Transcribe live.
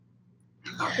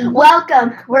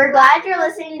Welcome. We're glad you're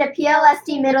listening to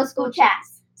PLST Middle School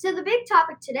Chats. So the big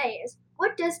topic today is,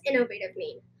 what does innovative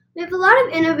mean? We have a lot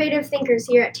of innovative thinkers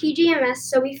here at TGMS,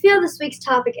 so we feel this week's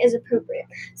topic is appropriate.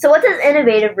 So what does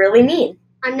innovative really mean?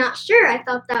 I'm not sure. I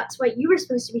thought that's what you were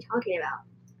supposed to be talking about.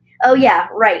 Oh yeah,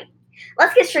 right.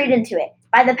 Let's get straight into it.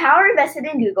 By the power invested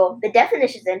in Google, the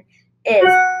definition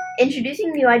is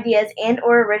introducing new ideas and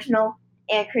or original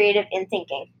and creative in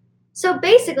thinking. So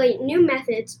basically, new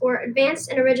methods or advanced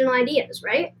and original ideas,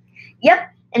 right? Yep,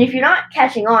 and if you're not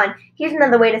catching on, here's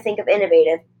another way to think of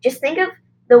innovative. Just think of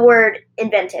the word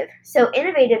inventive. So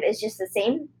innovative is just the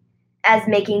same as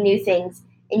making new things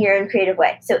in your own creative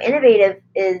way. So innovative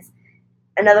is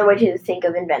another way to think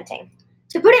of inventing.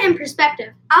 To put it in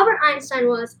perspective, Albert Einstein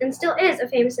was and still is a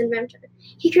famous inventor.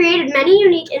 He created many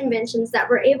unique inventions that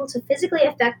were able to physically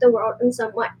affect the world in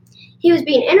some way. He was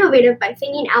being innovative by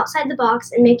thinking outside the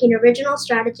box and making original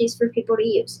strategies for people to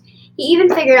use. He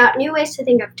even figured out new ways to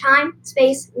think of time,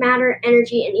 space, matter,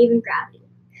 energy, and even gravity.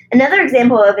 Another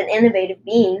example of an innovative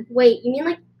being. Wait, you mean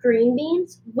like green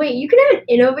beans? Wait, you can have an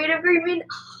innovative green bean?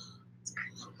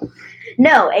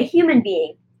 No, a human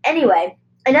being. Anyway,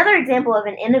 another example of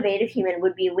an innovative human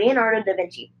would be Leonardo da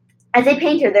Vinci. As a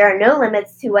painter, there are no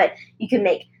limits to what you can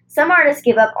make. Some artists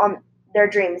give up on their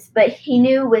dreams, but he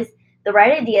knew with the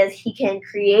right ideas, he can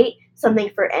create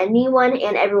something for anyone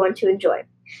and everyone to enjoy.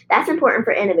 That's important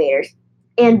for innovators.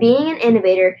 And being an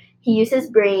innovator, he used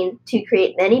his brain to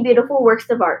create many beautiful works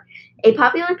of art. A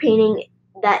popular painting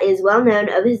that is well known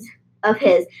of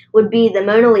his would be the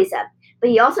Mona Lisa,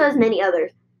 but he also has many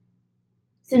others.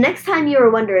 So next time you are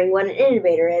wondering what an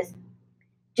innovator is,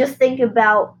 just think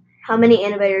about how many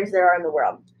innovators there are in the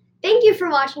world. Thank you for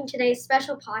watching today's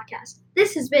special podcast.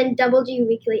 This has been Double G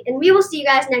Weekly, and we will see you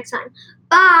guys next time.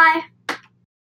 Bye!